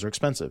his clothes are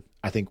expensive.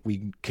 I think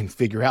we can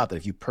figure out that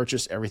if you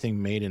purchase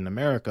everything made in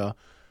America,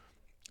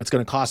 it's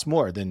going to cost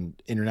more than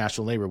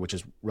international labor, which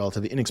is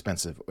relatively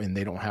inexpensive, and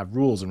they don't have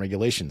rules and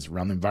regulations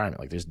around the environment.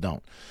 Like they just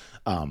don't.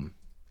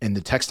 And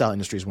the textile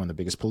industry is one of the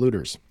biggest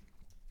polluters.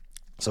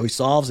 So he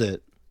solves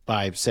it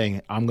by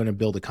saying, I'm going to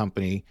build a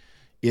company.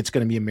 It's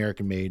going to be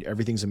American made.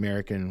 Everything's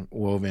American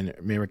woven,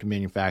 American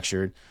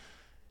manufactured.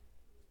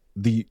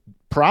 The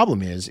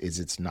problem is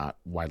it's not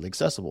widely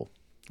accessible,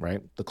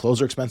 right? The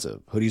clothes are expensive.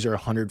 Hoodies are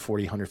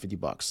 $140,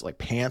 $150. Like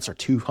pants are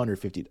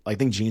 $250. I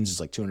think jeans is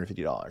like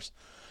 $250.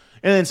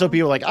 And then some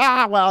people are like,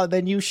 well,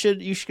 then you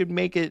should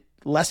make it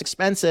less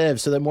expensive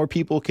so that more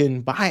people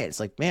can buy it. It's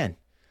like, man,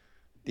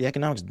 the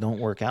economics don't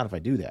work out if I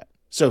do that.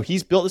 So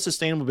he's built a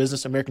sustainable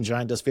business. American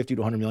Giant does $50 to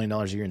 $100 million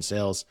a year in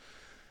sales.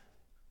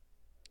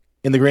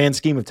 In the grand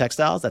scheme of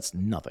textiles, that's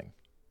nothing.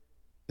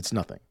 It's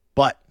nothing.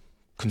 But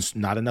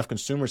not enough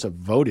consumers have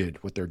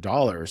voted with their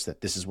dollars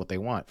that this is what they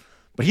want.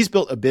 But he's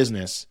built a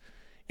business,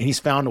 and he's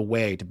found a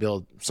way to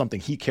build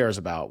something he cares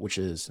about, which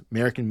is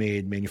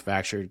American-made,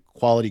 manufactured,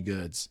 quality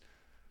goods.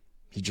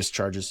 He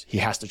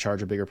has to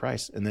charge a bigger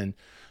price. And then,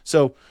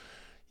 so,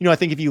 I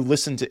think if you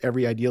listen to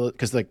every ideal,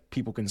 because like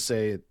people can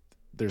say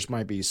there's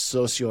might be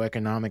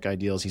socioeconomic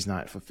ideals he's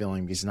not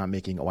fulfilling because he's not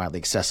making it widely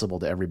accessible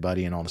to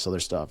everybody and all this other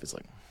stuff. It's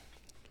like,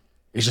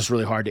 it's just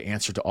really hard to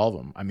answer to all of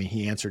them. I mean,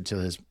 he answered to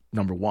his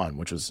number one,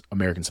 which was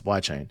American supply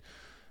chain.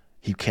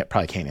 He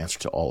probably can't answer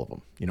to all of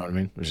them. You know what I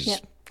mean?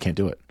 Can't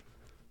do it.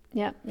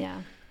 Yeah.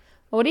 Yeah.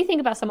 Well, what do you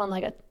think about someone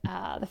like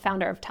the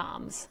founder of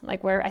Tom's?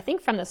 Like where I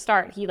think from the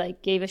start, he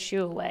like gave a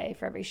shoe away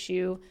for every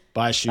shoe.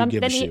 Buy a shoe,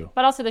 give a shoe.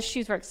 But also the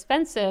shoes were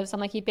expensive. So I'm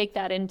like, he baked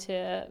that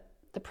into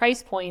the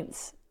price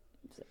points.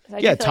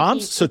 So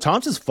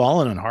Tom's has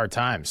fallen on hard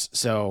times.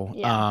 So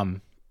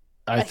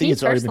I think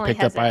it's already been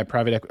picked up by a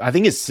private equity. I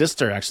think his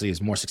sister actually is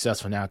more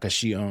successful now because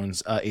she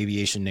owns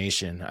Aviation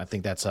Nation. I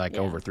think that's like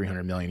over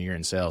 $300 million a year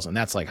in sales, and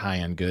that's like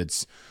high-end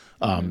goods.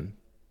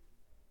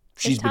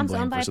 She's been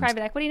blamed owned by for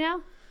private equity now?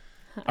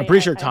 I'm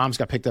pretty sure Tom's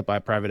got picked up by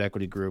a private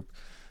equity group.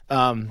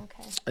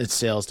 Its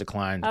sales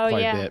declined quite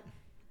a bit.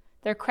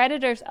 Their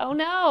creditors. Oh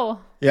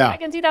no. Yeah.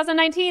 Back in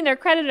 2019, their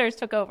creditors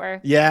took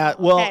over. Yeah.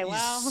 Well,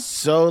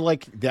 so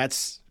like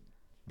that's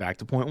back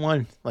to point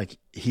one. Like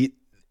it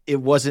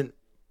wasn't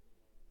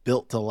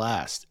built to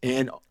last.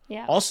 And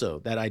also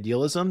that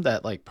idealism,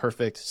 that like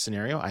perfect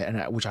scenario,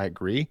 which I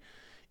agree,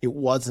 it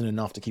wasn't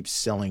enough to keep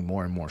selling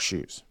more and more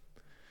shoes.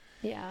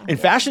 Yeah. And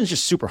fashion is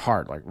just super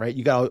hard. Like, right.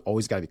 You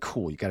always got to be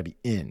cool. You got to be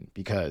in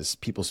because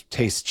people's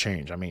tastes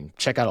change. I mean,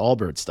 check out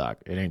Allbirds stock.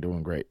 It ain't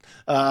doing great.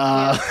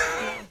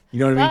 You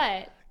know what I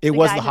mean? It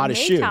was the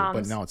hottest shoe,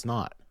 but now it's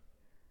not.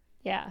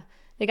 Yeah.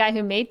 The guy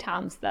who made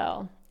Tom's,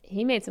 though,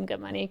 he made some good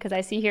money because I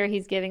see here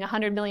he's giving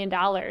 $100 million,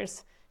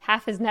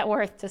 half his net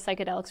worth, to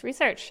psychedelics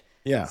research.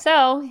 Yeah.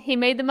 So he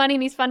made the money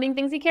and he's funding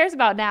things he cares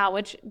about now,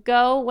 which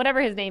whatever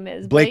his name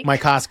is. Blake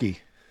Mycoskie.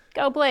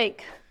 Go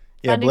Blake.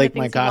 Yeah, Blake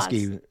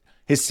Mycoskie.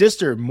 His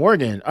sister,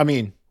 Morgan, I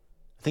think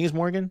it's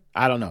Morgan.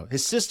 I don't know.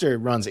 His sister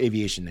runs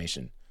Aviation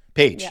Nation.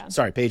 Paige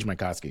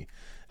Mycoskie.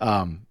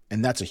 And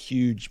that's a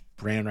huge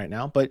brand right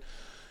now. But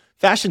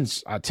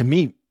fashion's, to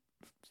me,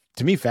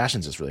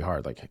 fashion's just really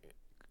hard. Like,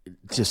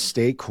 to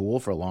stay cool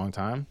for a long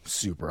time,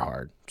 super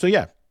hard. So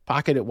yeah,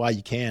 pocket it while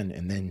you can,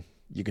 and then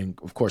you can,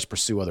 of course,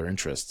 pursue other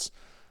interests.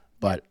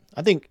 But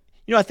I think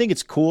I think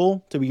it's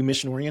cool to be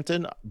mission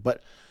oriented,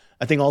 but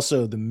I think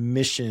also the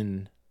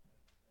mission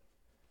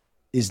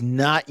is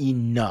not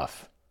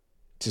enough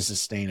to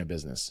sustain a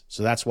business.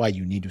 So that's why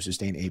you need to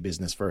sustain a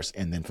business first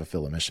and then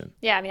fulfill a mission.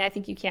 Yeah, I mean, I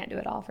think you can't do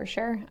it all for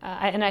sure.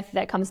 And I think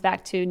that comes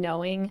back to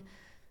knowing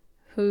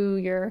who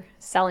you're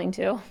selling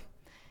to.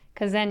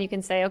 Because then you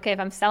can say, okay, if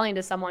I'm selling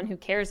to someone who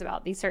cares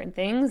about these certain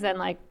things, then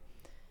like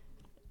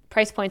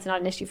price point's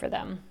not an issue for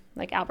them.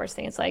 Like Albert's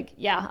thing, it's like,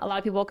 yeah, a lot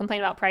of people will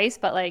complain about price,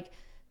 but like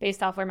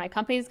based off where my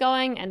company's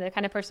going and the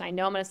kind of person I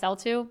know I'm going to sell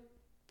to,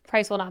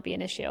 price will not be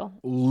an issue.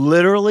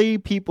 Literally,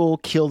 people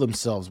kill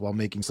themselves while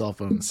making cell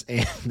phones,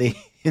 and they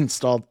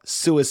installed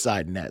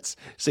suicide nets.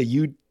 So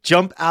you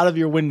jump out of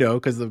your window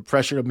because the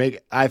pressure to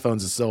make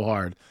iPhones is so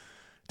hard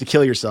to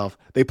kill yourself.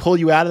 They pull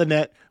you out of the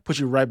net, put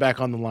you right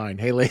back on the line.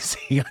 Hey,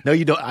 Lacey,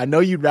 I know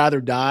you'd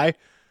rather die.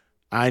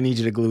 I need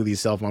you to glue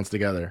these cell phones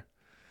together.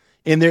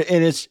 And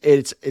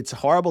it's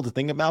horrible to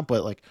think about,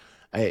 but like,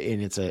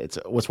 it's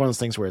what's one of those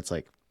things where it's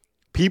like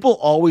people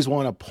always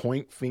want to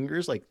point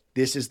fingers like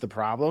this is the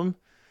problem.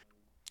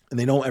 And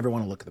they don't ever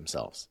want to look at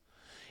themselves.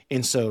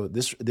 And so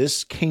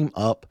this came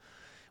up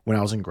when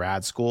I was in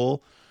grad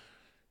school.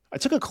 I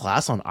took a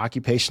class on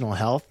occupational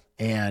health,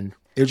 and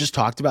it just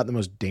talked about the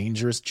most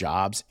dangerous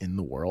jobs in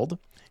the world.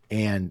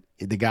 And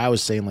the guy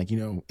was saying, like,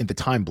 at the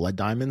time, blood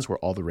diamonds were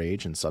all the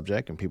rage and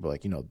subject. And people were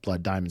like,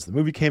 Blood Diamonds, the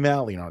movie came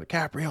out, Leonardo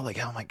DiCaprio,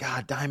 like, oh my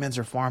God, diamonds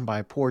are farmed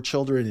by poor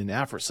children in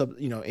Africa,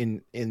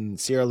 in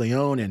Sierra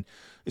Leone. And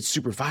it's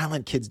super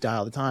violent. Kids die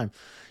all the time.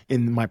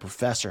 And my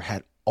professor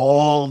had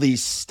all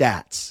these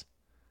stats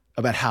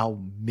about how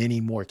many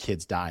more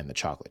kids die in the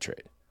chocolate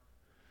trade.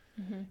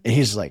 Mm-hmm. And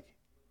he's like,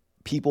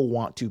 people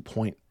want to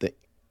point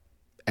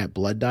at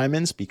blood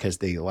diamonds because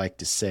they like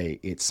to say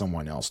it's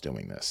someone else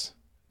doing this,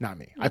 not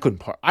me.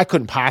 Mm-hmm. I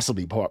couldn't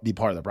possibly be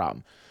part of the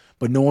problem,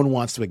 but no one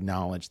wants to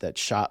acknowledge that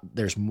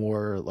there's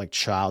more like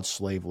child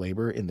slave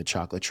labor in the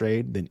chocolate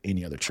trade than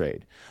any other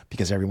trade,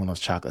 because everyone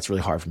loves chocolate. It's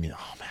really hard for me.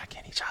 Oh man, I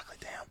can't eat chocolate.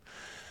 Damn.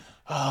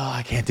 Oh,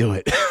 I can't do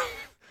it.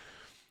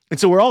 And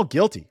so we're all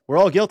guilty. You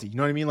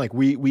know what I mean? Like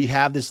we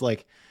have this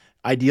like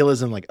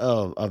idealism, like,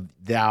 of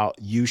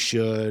you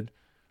should,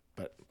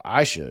 but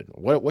I should.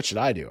 What should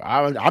I do?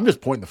 I'm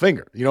just pointing the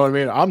finger. You know what I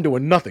mean? I'm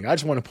doing nothing. I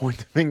just want to point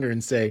the finger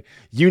and say,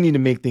 you need to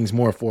make things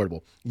more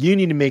affordable. You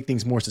need to make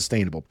things more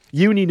sustainable.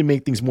 You need to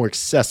make things more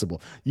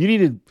accessible. You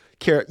need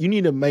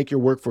to make your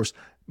workforce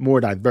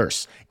more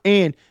diverse.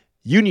 And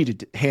you need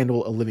to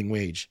handle a living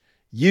wage.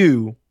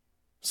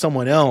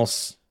 Someone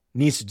else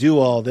needs to do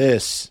all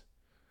this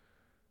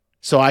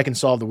so I can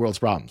solve the world's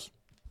problems.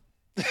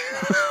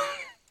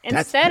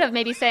 Instead of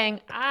maybe saying,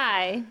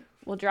 I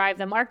will drive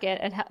the market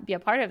and be a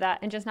part of that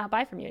and just not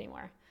buy from you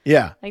anymore.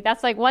 Yeah. Like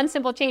that's like one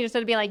simple change,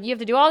 instead of being like, you have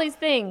to do all these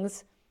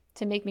things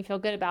to make me feel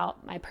good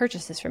about my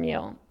purchases from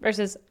you,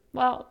 versus,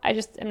 well, I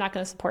just am not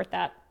going to support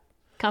that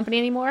company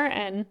anymore.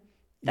 And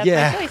that's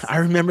my choice. I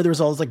remember there was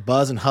all this like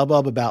buzz and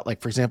hubbub about,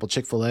 like, for example,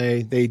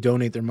 Chick-fil-A, they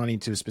donate their money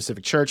to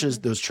specific churches.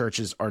 Mm-hmm. Those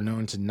churches are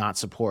known to not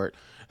support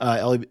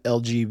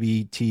LGBTQ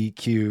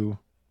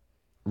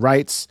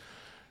rights.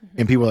 Mm-hmm.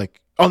 And people are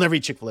like, I'll never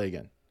eat Chick-fil-A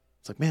again.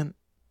 It's like, man,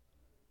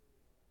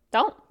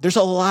 don't. There's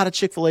a lot of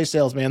Chick-fil-A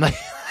sales, man.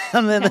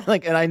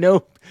 And I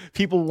know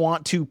people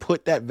want to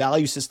put that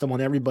value system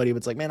on everybody, but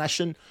it's like, man, I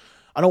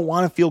don't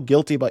want to feel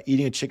guilty about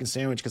eating a chicken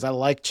sandwich because I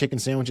like chicken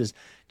sandwiches.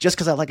 Just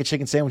because I like a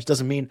chicken sandwich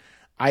doesn't mean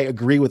I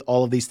agree with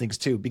all of these things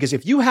too. Because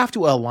if you have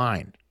to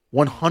align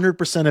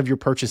 100% of your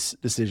purchase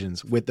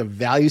decisions with the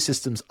value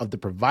systems of the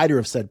provider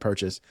of said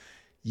purchase,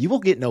 you will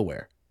get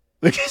nowhere.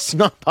 Like, it's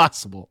not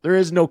possible. There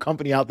is no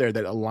company out there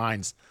that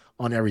aligns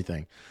on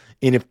everything.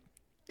 And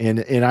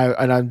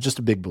I'm just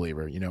a big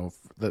believer,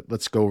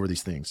 let's go over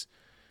these things.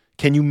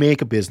 Can you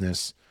make a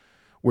business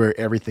where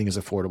everything is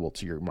affordable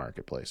to your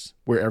marketplace,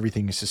 where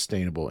everything is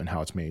sustainable in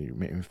how it's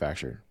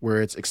manufactured,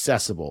 where it's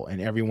accessible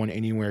and everyone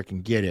anywhere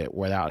can get it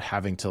without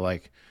having to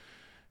like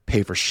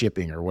pay for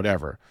shipping or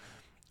whatever?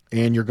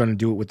 And you're going to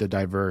do it with a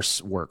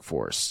diverse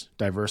workforce,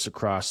 diverse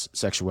across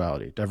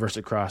sexuality, diverse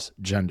across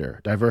gender,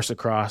 diverse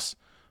across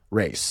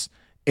race,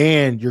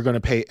 and you're going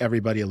to pay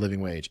everybody a living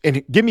wage.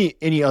 And give me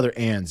any other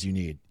ands you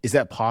need. Is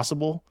that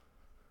possible?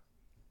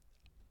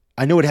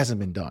 I know it hasn't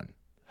been done.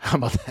 How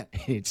about that?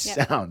 It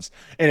sounds.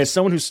 And as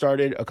someone who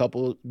started a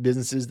couple of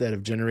businesses that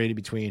have generated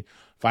between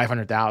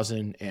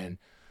 500,000 and,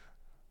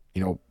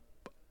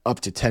 up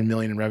to 10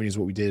 million in revenue is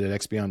what we did at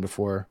Expion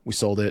before we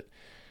sold it.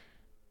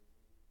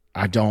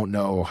 I don't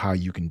know how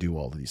you can do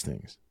all of these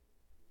things.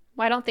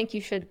 Well, I don't think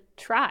you should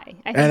try.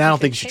 I don't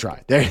think you should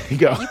try. There you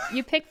go.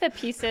 You pick the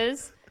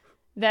pieces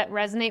that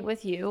resonate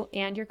with you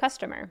and your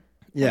customer.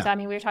 Yeah. So,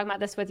 we were talking about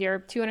this with your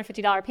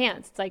 $250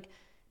 pants. It's like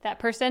that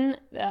person,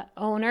 the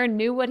owner,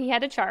 knew what he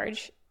had to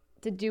charge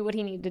to do what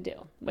he needed to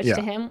do, which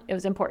to him, it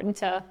was important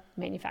to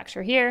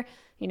manufacture here.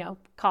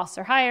 Costs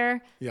are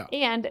higher. Yeah.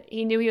 And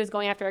he knew he was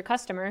going after a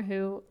customer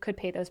who could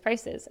pay those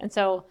prices. And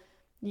so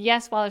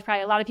yes, while there's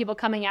probably a lot of people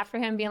coming after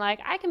him being like,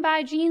 I can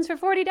buy jeans for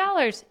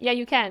 $40. Yeah,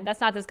 you can.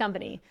 That's not this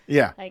company.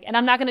 Yeah. Like, and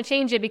I'm not going to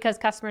change it because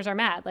customers are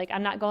mad. Like,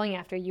 I'm not going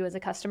after you as a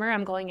customer.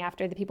 I'm going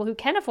after the people who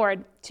can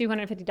afford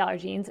 $250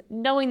 jeans,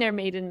 knowing they're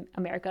made in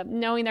America,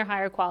 knowing they're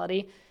higher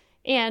quality.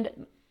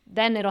 And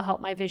then it'll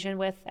help my vision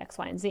with X,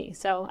 Y, and Z.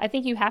 So I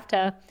think you have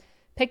to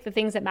pick the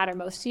things that matter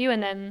most to you.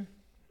 And then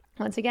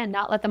once again,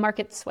 not let the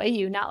market sway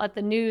you, not let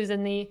the news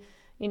and the,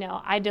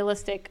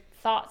 idealistic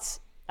thoughts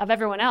of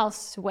everyone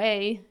else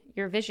sway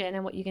your vision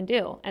and what you can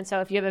do. And so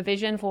if you have a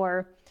vision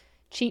for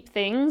cheap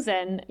things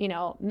and,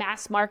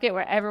 mass market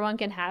where everyone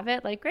can have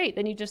it, like, great.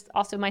 Then you just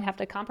also might have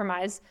to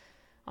compromise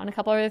on a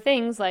couple other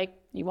things. Like,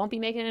 you won't be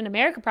making it in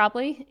America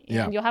probably.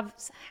 And you'll have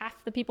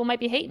half the people might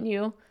be hating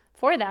you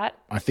for that.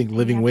 I think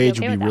living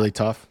wage would be really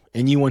tough.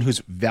 Anyone who's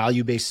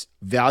value-based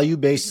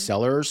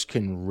sellers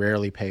can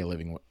rarely pay a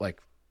living, like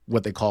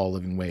what they call a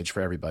living wage for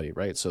everybody,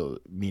 right? So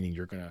meaning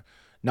you're going to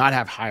not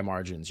have high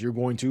margins. You're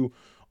going to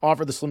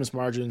offer the slimmest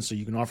margins so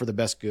you can offer the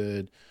best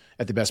good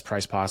at the best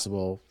price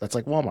possible. That's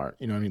like Walmart.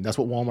 That's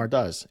what Walmart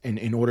does. And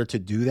in order to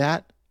do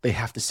that, they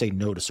have to say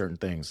no to certain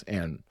things.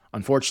 And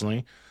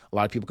unfortunately, a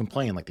lot of people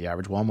complain, like the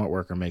average Walmart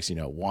worker makes,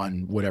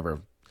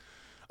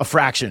 a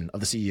fraction of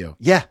the CEO.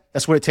 Yeah,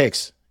 that's what it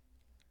takes.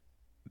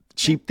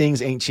 Cheap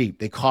things ain't cheap.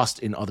 They cost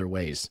in other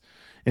ways.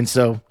 And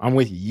so I'm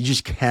with you. You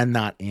just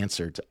cannot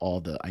answer to all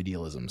the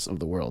idealisms of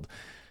the world.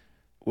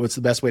 What's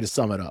the best way to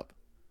sum it up?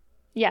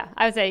 Yeah,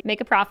 I would say make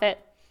a profit,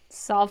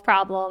 solve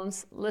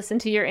problems, listen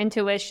to your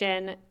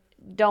intuition.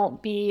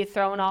 Don't be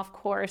thrown off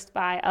course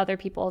by other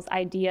people's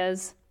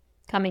ideas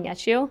coming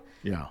at you.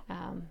 Yeah.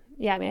 I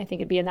think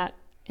it'd be in that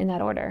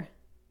order.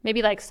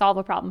 Maybe like solve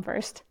a problem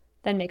first,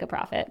 then make a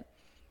profit.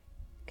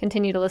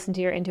 Continue to listen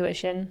to your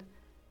intuition.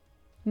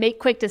 Make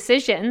quick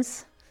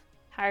decisions.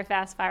 Hire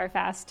fast, fire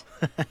fast,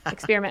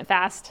 experiment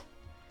fast,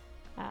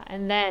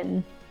 and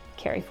then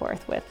carry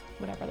forth with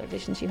whatever other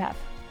visions you have.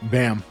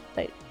 Bam.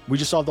 We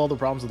just solved all the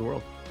problems of the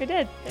world. We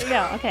did. There you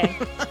go. Okay.